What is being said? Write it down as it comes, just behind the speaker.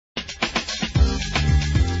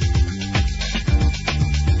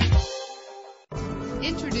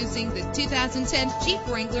Introducing the 2010 Jeep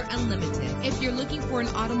Wrangler Unlimited. If you're looking for an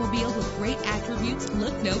automobile with great attributes,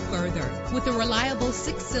 look no further. With a reliable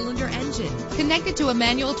 6-cylinder engine connected to a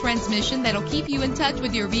manual transmission that'll keep you in touch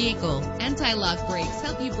with your vehicle. Anti-lock brakes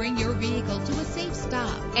help you bring your vehicle to a safe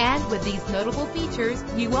stop. And with these notable features,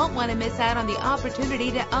 you won't want to miss out on the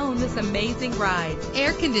opportunity to own this amazing ride.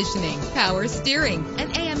 Air conditioning, power steering,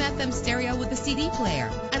 an AM/FM stereo with a CD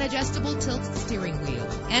player, an adjustable tilt steering wheel.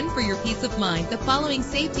 And for your peace of mind, the following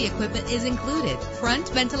safety equipment is included: front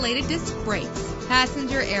ventilated disc brakes,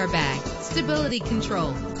 passenger airbag, stability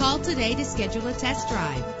control. Call today to schedule a test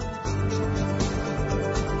drive.